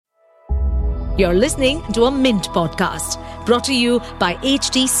You're listening to a Mint podcast brought to you by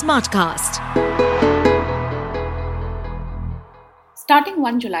HT Smartcast. Starting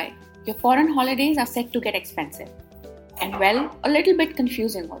 1 July, your foreign holidays are set to get expensive. And well, a little bit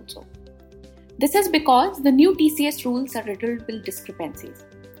confusing also. This is because the new TCS rules are riddled with discrepancies.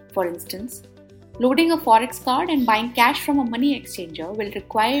 For instance, loading a forex card and buying cash from a money exchanger will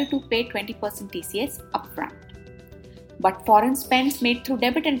require you to pay 20% TCS upfront. But foreign spends made through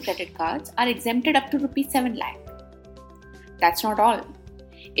debit and credit cards are exempted up to Rs 7 lakh. That's not all.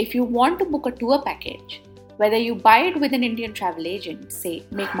 If you want to book a tour package, whether you buy it with an Indian travel agent, say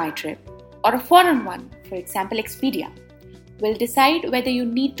Make My Trip, or a foreign one, for example Expedia, will decide whether you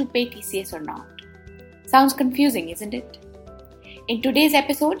need to pay TCS or not. Sounds confusing, isn't it? In today's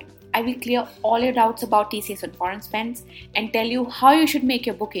episode, I will clear all your doubts about TCS on foreign spends and tell you how you should make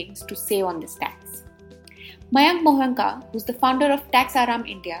your bookings to save on this tax. Mayank Mohanka, who's the founder of TaxAaram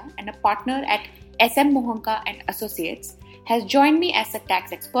India and a partner at S.M Mohanka Associates, has joined me as a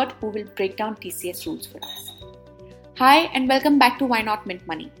tax expert who will break down TCS rules for us. Hi and welcome back to Why Not Mint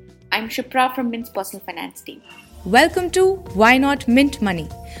Money. I'm Shipra from Mint's personal finance team. Welcome to Why Not Mint Money,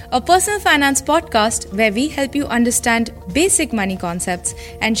 a personal finance podcast where we help you understand basic money concepts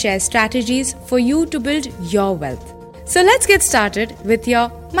and share strategies for you to build your wealth. So let's get started with your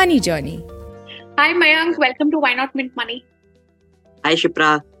money journey. Hi Mayank, welcome to Why Not Mint Money. Hi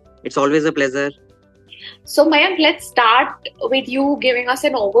Shipra, it's always a pleasure. So Mayank, let's start with you giving us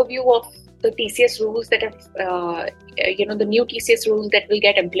an overview of the TCS rules that have, the new TCS rules that will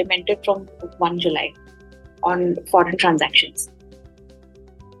get implemented from 1 July on foreign transactions.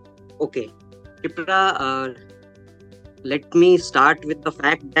 Okay, Shipra, let me start with the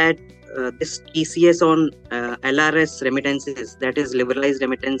fact that this TCS on LRS remittances, that is liberalized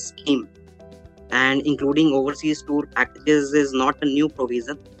remittance scheme, and including overseas tour packages is not a new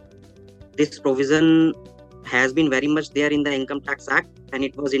provision. This provision has been very much there in the Income Tax Act, and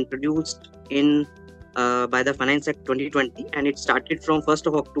it was introduced in by the Finance Act 2020, and it started from 1st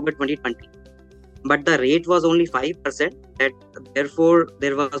of October 2020. But the rate was only 5%, that therefore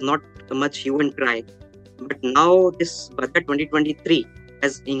there was not much hue and cry. But now this budget 2023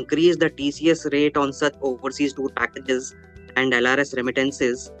 has increased the TCS rate on such overseas tour packages and LRS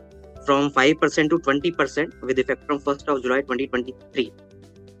remittances from 5% to 20% with effect from 1st of July 2023.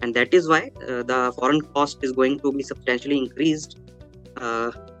 And that is why the foreign cost is going to be substantially increased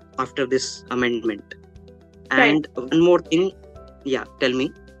after this amendment. And one more thing, tell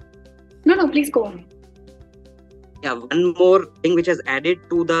me. No, please go on. Yeah, one more thing which has added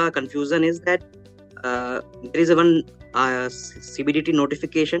to the confusion is that there is one CBDT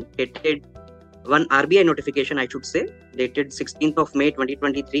notification dated, one RBI notification I should say, dated 16th of May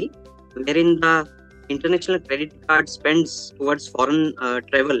 2023, wherein the international credit card spends towards foreign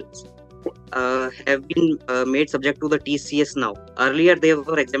travels have been made subject to the TCS now. Earlier they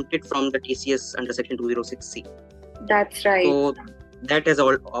were exempted from the TCS under section 206C. That's right. So that has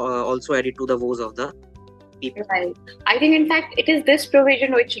also added to the woes of the people. Right. I think in fact it is this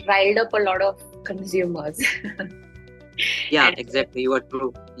provision which riled up a lot of consumers. Exactly. You are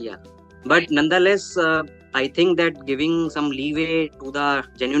true. Yeah. But nonetheless, I think that giving some leeway to the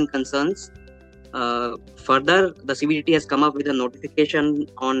genuine concerns, further the CBDT has come up with a notification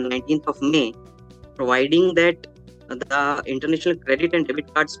on 19th of May, providing that the international credit and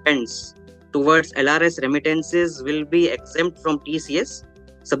debit card spends towards LRS remittances will be exempt from TCS,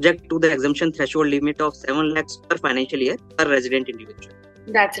 subject to the exemption threshold limit of 7 lakhs per financial year per resident individual.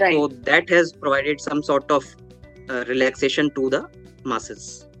 That's right. So that has provided some sort of relaxation to the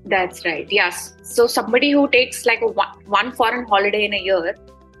masses. That's right. Yes. So somebody who takes like one foreign holiday in a year,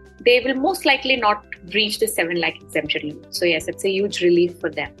 they will most likely not reach the 7 lakh exemption limit. So yes, it's a huge relief for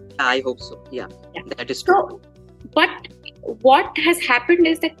them. I hope so. Yeah. That is true. So, but what has happened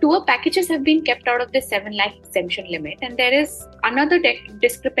is that tour packages have been kept out of the 7 lakh exemption limit. And there is another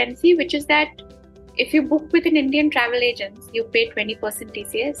discrepancy, which is that if you book with an Indian travel agent, you pay 20%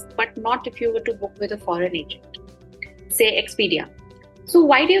 TCS, but not if you were to book with a foreign agent, say Expedia. So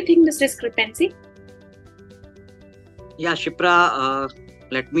why do you think this discrepancy? Yeah, Shipra,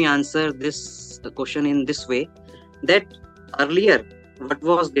 let me answer this question in this way, that earlier what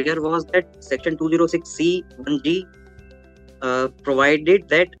was there was that section 206C 1G provided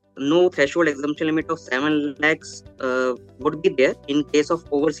that no threshold exemption limit of 7 lakhs would be there in case of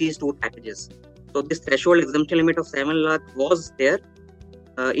overseas tour packages. So this threshold exemption limit of 7 lakh was there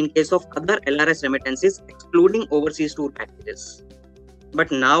in case of other LRS remittances excluding overseas tour packages. But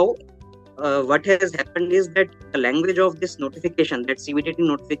now what has happened is that the language of this notification, that CBDT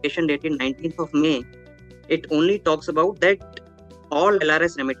notification dated 19th of May, it only talks about that all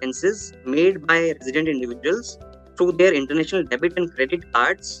LRS remittances made by resident individuals through their international debit and credit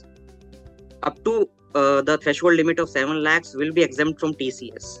cards up to the threshold limit of 7 lakhs will be exempt from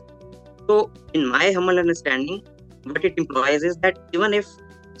TCS. So, in my humble understanding, what it implies is that even if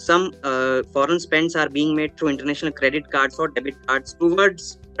some foreign spends are being made through international credit cards or debit cards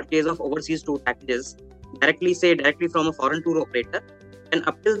towards purchase of overseas tour packages, directly from a foreign tour operator, and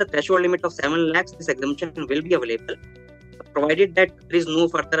up till the threshold limit of 7 lakhs, this exemption will be available, provided that there is no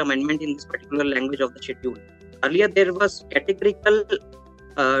further amendment in this particular language of the schedule. Earlier, there was categorical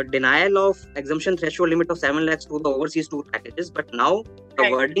denial of exemption threshold limit of 7 lakhs to the overseas tour packages, but now the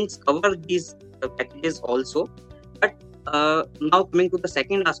wordings cover these packages also. But now coming to the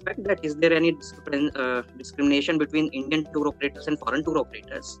second aspect, that is there any discrimination between Indian tour operators and foreign tour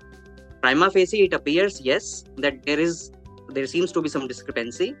operators? Prima facie, it appears yes, that there seems to be some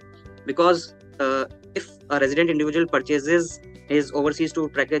discrepancy, because if a resident individual purchases his overseas tour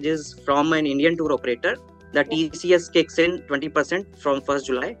packages from an Indian tour operator, the TCS kicks in 20% from 1st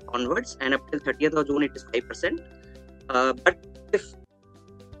July onwards, and up till 30th of June it is 5%. But if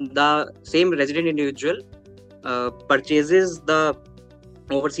the same resident individual purchases the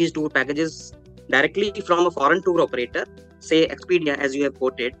overseas tour packages directly from a foreign tour operator, say Expedia as you have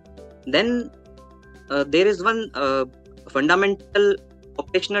quoted, then there is one fundamental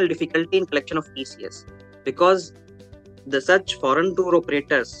operational difficulty in collection of TCS, because such foreign tour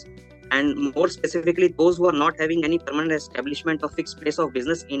operators, and more specifically those who are not having any permanent establishment or fixed place of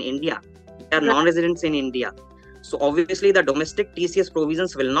business in India, they are non-residents in India. So obviously the domestic TCS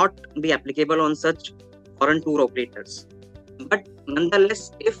provisions will not be applicable on such foreign tour operators. But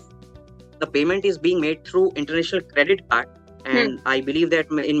nonetheless, if the payment is being made through international credit card, and I believe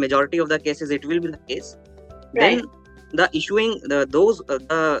that in majority of the cases it will be the case, then the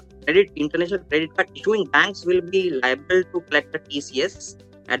international credit card issuing banks will be liable to collect the TCS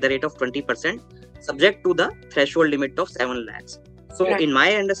at the rate of 20%, subject to the threshold limit of 7 lakhs. So in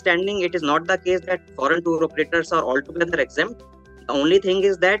my understanding, it is not the case that foreign tour operators are altogether exempt. The only thing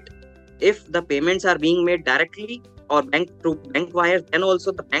is that if the payments are being made directly or through bank wires, then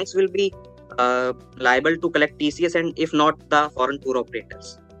also the banks will be liable to collect TCS, and if not, the foreign tour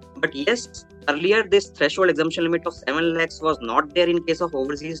operators. But yes, earlier this threshold exemption limit of 7 lakhs was not there in case of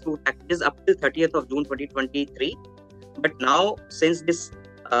overseas tour packages up till 30th of June 2023. But now, since this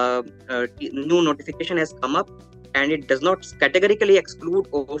new notification has come up, and it does not categorically exclude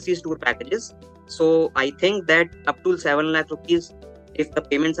overseas tour packages, so I think that up to 7 lakh rupees, if the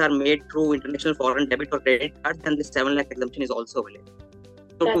payments are made through international foreign debit or credit cards, then this 7 lakh exemption is also available.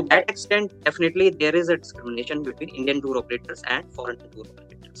 So to that extent, definitely there is a discrimination between Indian tour operators and foreign tour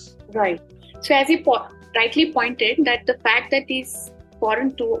operators. Right. So as you rightly pointed, that the fact that these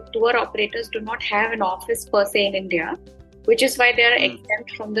foreign tour operators do not have an office per se in India, which is why they are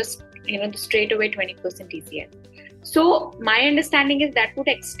exempt from the straight away 20% TCS. So my understanding is that would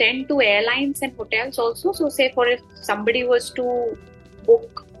extend to airlines and hotels also. So say if somebody was to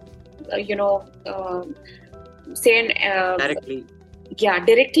book,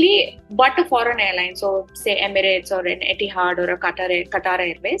 directly, but a foreign airline, so say Emirates or an Etihad or a Qatar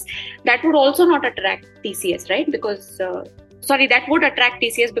Airways, that would also not attract TCS, right? Because that would attract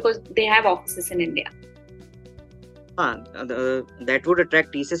TCS because they have offices in India. That would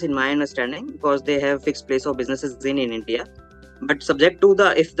attract TCS in my understanding, because they have fixed place of businesses in India. But subject to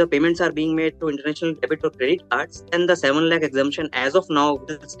if the payments are being made to international debit or credit cards, then the 7 lakh exemption as of now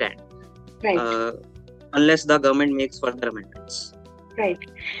will stand. Right. Unless the government makes further amendments. Right.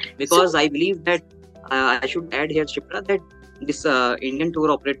 Because I believe that I should add here, Shipra, that this Indian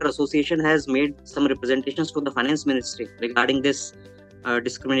Tour Operator Association has made some representations to the Finance Ministry regarding this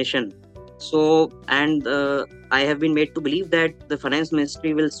discrimination. So, and I have been made to believe that the Finance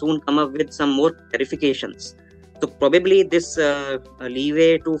Ministry will soon come up with some more clarifications. So probably this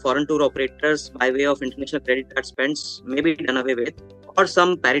leeway to foreign tour operators by way of international credit card spends may be done away with, or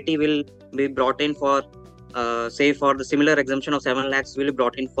some parity will be brought in for, say, for the similar exemption of 7 lakhs will be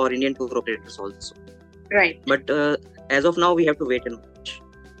brought in for Indian tour operators also. Right. But as of now, we have to wait and watch.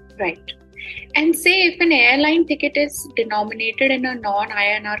 Right. And say if an airline ticket is denominated in a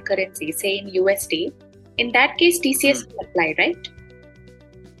non-INR currency, say in USD, in that case TCS will apply, right?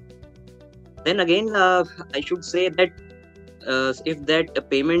 Then again, I should say that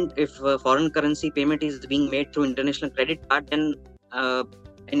if foreign currency payment is being made through international credit card, then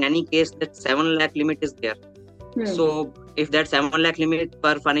in any case that 7 lakh limit is there. So if that 7 lakh limit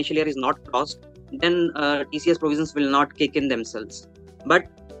per financial year is not crossed, then TCS provisions will not kick in themselves. But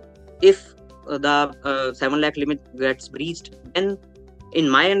if the 7 lakh limit gets breached, then in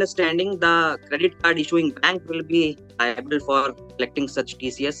my understanding, the credit card issuing bank will be liable for collecting such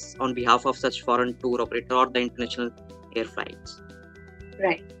TCS on behalf of such foreign tour operator or the international air flights.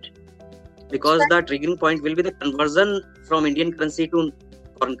 Right. Because the triggering point will be the conversion from Indian currency to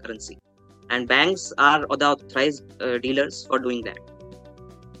foreign currency. And banks are the authorized dealers for doing that.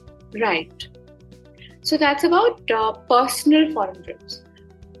 Right. So that's about personal foreign trips.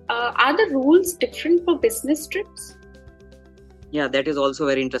 Are the rules different for business trips? Yeah, that is also a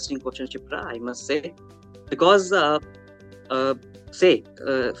very interesting question, Shipra, I must say. Because, to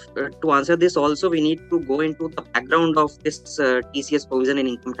answer this also, we need to go into the background of this TCS provision in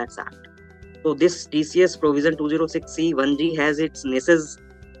Income Tax Act. So this TCS provision 206C1G has its nexus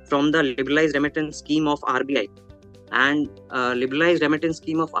from the liberalized remittance scheme of RBI. And liberalized remittance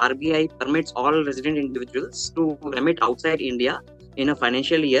scheme of RBI permits all resident individuals to remit outside India in a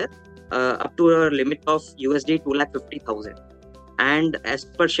financial year up to a limit of USD 250,000. And as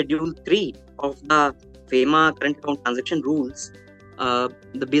per Schedule 3 of the FEMA current account transaction rules,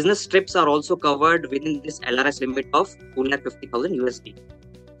 the business trips are also covered within this LRS limit of 250,000 USD.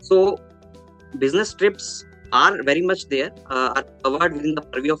 So business trips are very much there, are covered within the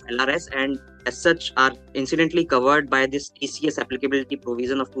purview of LRS, and as such are incidentally covered by this TCS applicability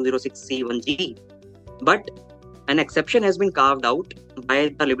provision of 206C1G. But an exception has been carved out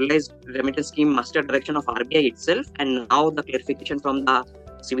by the liberalized remittance scheme master direction of RBI itself, and now the clarification from the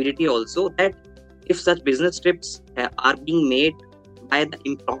CBDT also, that if such business trips are being made by the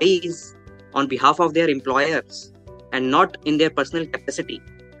employees on behalf of their employers and not in their personal capacity,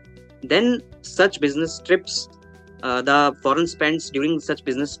 then such business trips, the foreign spends during such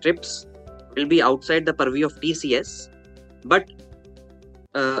business trips will be outside the purview of TCS. But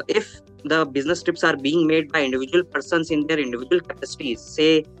if the business trips are being made by individual persons in their individual capacities,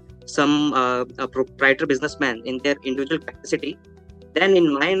 say some proprietor businessman in their individual capacity, then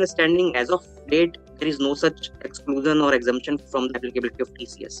in my understanding as of date, there is no such exclusion or exemption from the applicability of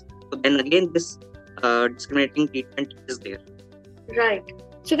TCS. So then again, this discriminating treatment is there. Right.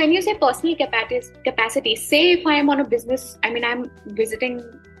 So when you say personal capacity, say if I am on a business, I'm visiting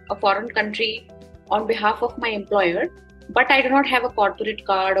a foreign country on behalf of my employer, but I do not have a corporate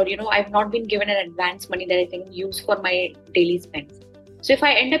card, or I've not been given an advance money that I can use for my daily spends. So if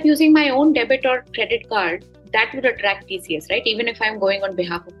I end up using my own debit or credit card, that would attract TCS, right? Even if I'm going on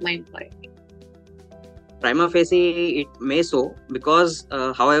behalf of my employer. Prima facie, it may so, because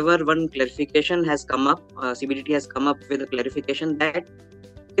however, one clarification has come up, CBDT has come up with a clarification that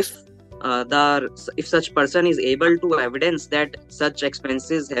if such person is able to evidence that such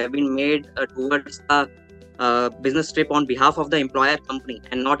expenses have been made towards the business trip on behalf of the employer company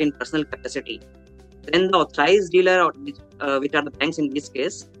and not in personal capacity, then the authorized dealer, which are the banks in this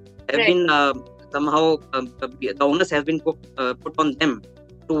case, have been somehow the onus has been put on them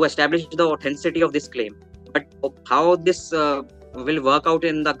to establish the authenticity of this claim. But how this will work out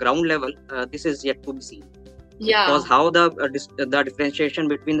in the ground level, this is yet to be seen. Yeah. Because how the differentiation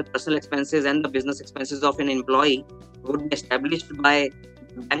between the personal expenses and the business expenses of an employee would be established by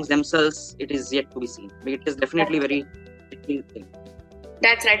banks themselves, it is yet to be seen. But it is definitely very thing.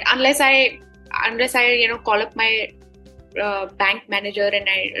 That's right. Unless I call up my bank manager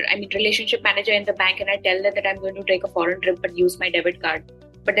and relationship manager in the bank, and I tell them that I'm going to take a foreign trip but use my debit card.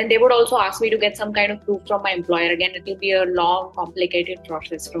 But then they would also ask me to get some kind of proof from my employer. Again, it will be a long, complicated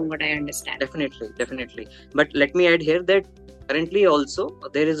process from what I understand. Definitely. But let me add here that currently also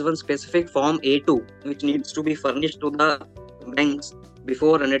there is one specific form A2 which needs to be furnished to the banks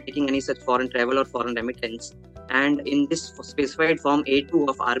before undertaking any such foreign travel or foreign remittance. And in this specified form A2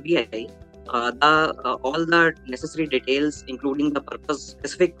 of RBI, all the necessary details, including the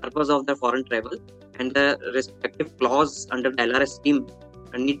specific purpose of the foreign travel and the respective clause under the LRS scheme,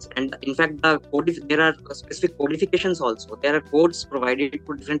 and in fact there are specific codifications also. There are codes provided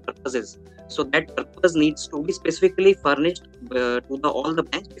for different purposes, so that purpose needs to be specifically furnished to all the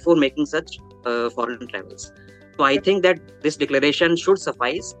banks before making such foreign travels. So I think that this declaration should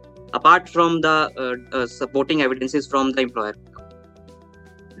suffice, apart from the supporting evidences from the employer.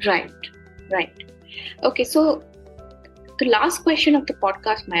 Right. Okay, so the last question of the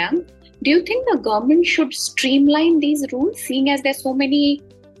podcast, Mayank. Do you think the government should streamline these rules, seeing as there's so many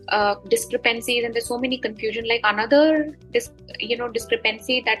discrepancies and there's so many confusion? Like another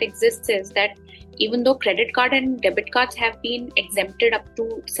discrepancy that exists is that even though credit card and debit cards have been exempted up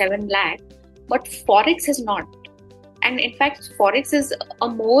to 7 lakh, but Forex is not. And in fact, Forex is a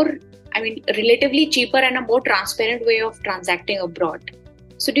more, relatively cheaper and a more transparent way of transacting abroad.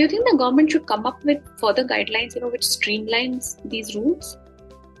 So do you think the government should come up with further guidelines, which streamlines these rules?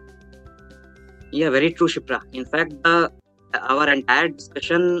 Yeah, very true, Shipra. In fact, the our entire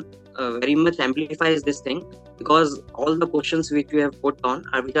discussion very much amplifies this thing, because all the questions which we have put on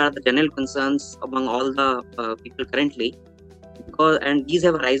which are the general concerns among all the people currently, and these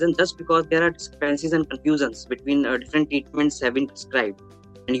have arisen just because there are discrepancies and confusions between different treatments have been prescribed.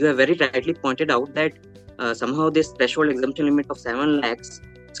 And you have very rightly pointed out that somehow this threshold exemption limit of 7 lakhs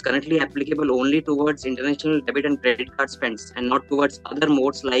is currently applicable only towards international debit and credit card spends, and not towards other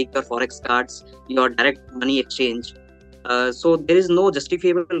modes like your forex cards, your direct money exchange. So there is no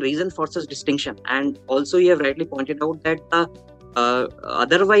justifiable reason for such distinction. And also you have rightly pointed out that the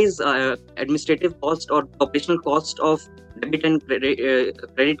otherwise administrative cost or operational cost of debit and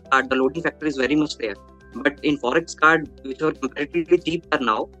credit card, the loading factor is very much there. But in forex card, which are comparatively cheaper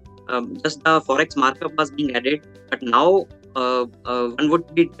now, just the forex markup was being added. But now one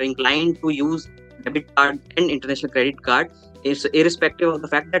would be inclined to use debit card and international credit card, irrespective of the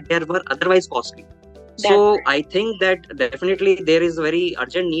fact that they were otherwise costly. So I think that definitely there is a very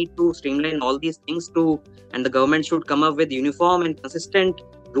urgent need to streamline all these things and the government should come up with uniform and consistent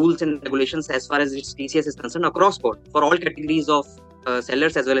rules and regulations as far as its TCS is concerned across board for all categories of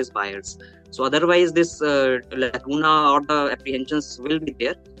sellers as well as buyers. So otherwise this lacuna or the apprehensions will be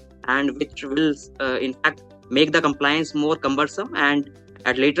there, and which will in fact make the compliance more cumbersome, and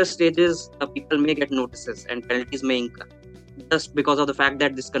at later stages people may get notices and penalties may incur just because of the fact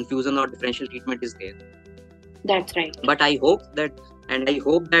that this confusion or differential treatment is there. That's right. But I hope that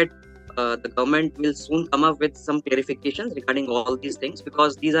the government will soon come up with some clarifications regarding all these things,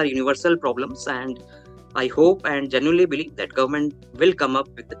 because these are universal problems, and I hope and genuinely believe that government will come up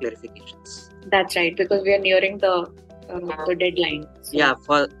with the clarifications. That's right, because we are nearing the deadline. So. Yeah,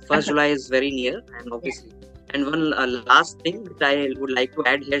 1st July is very near, and obviously. And one last thing which I would like to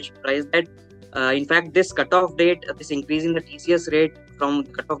add here, Shipra, is that in fact, this cutoff date, this increase in the TCS rate from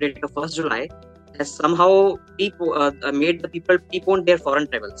the cutoff date of 1st July has somehow made the people postpone their foreign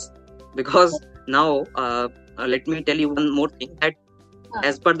travels. Because now, let me tell you one more thing, that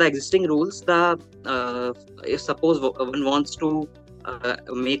as per the existing rules, if suppose one wants to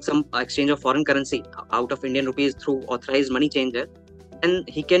make some exchange of foreign currency out of Indian rupees through authorized money changer, then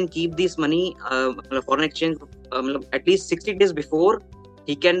he can keep this money, foreign exchange, at least 60 days before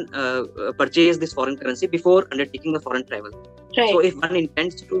he can purchase this foreign currency before undertaking the foreign travel. Right. So if one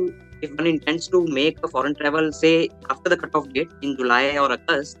intends to make a foreign travel, say after the cutoff date in July or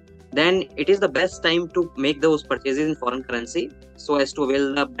August, then it is the best time to make those purchases in foreign currency so as to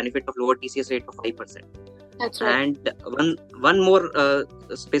avail the benefit of lower TCS rate of 5%. That's right. And one more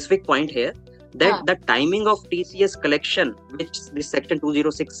specific point here, that the timing of TCS collection, which this section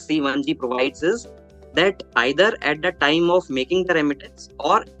 206C1G provides, is that either at the time of making the remittance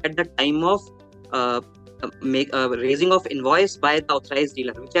or at the time of raising of invoice by the authorized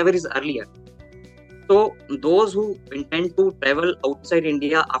dealer, whichever is earlier. So those who intend to travel outside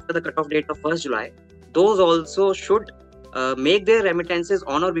India after the cutoff date of 1st July, those also should make their remittances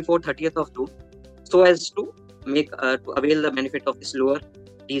on or before 30th of June, so as to avail the benefit of this lower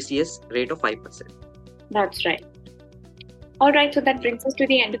TCS rate of 5%. That's right. All right, so that brings us to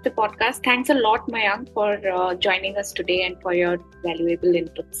the end of the podcast. Thanks a lot, Mayank, for joining us today and for your valuable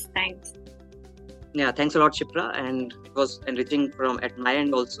inputs. Thanks. Yeah, thanks a lot, Shipra, and it was enriching at my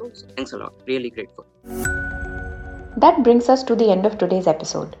end also. So thanks a lot. Really grateful. That brings us to the end of today's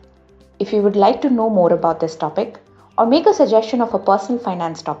episode. If you would like to know more about this topic or make a suggestion of a personal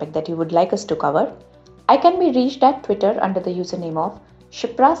finance topic that you would like us to cover, I can be reached at Twitter under the username of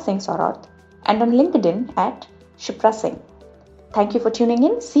Shipra Singh Saurath and on LinkedIn at Shipra Singh. Thank you for tuning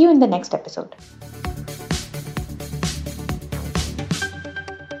in. See you in the next episode.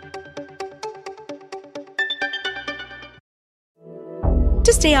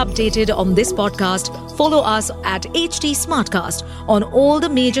 To stay updated on this podcast, follow us at HT Smartcast on all the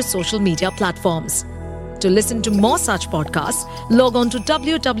major social media platforms. To listen to more such podcasts, log on to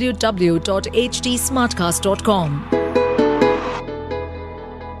www.htsmartcast.com.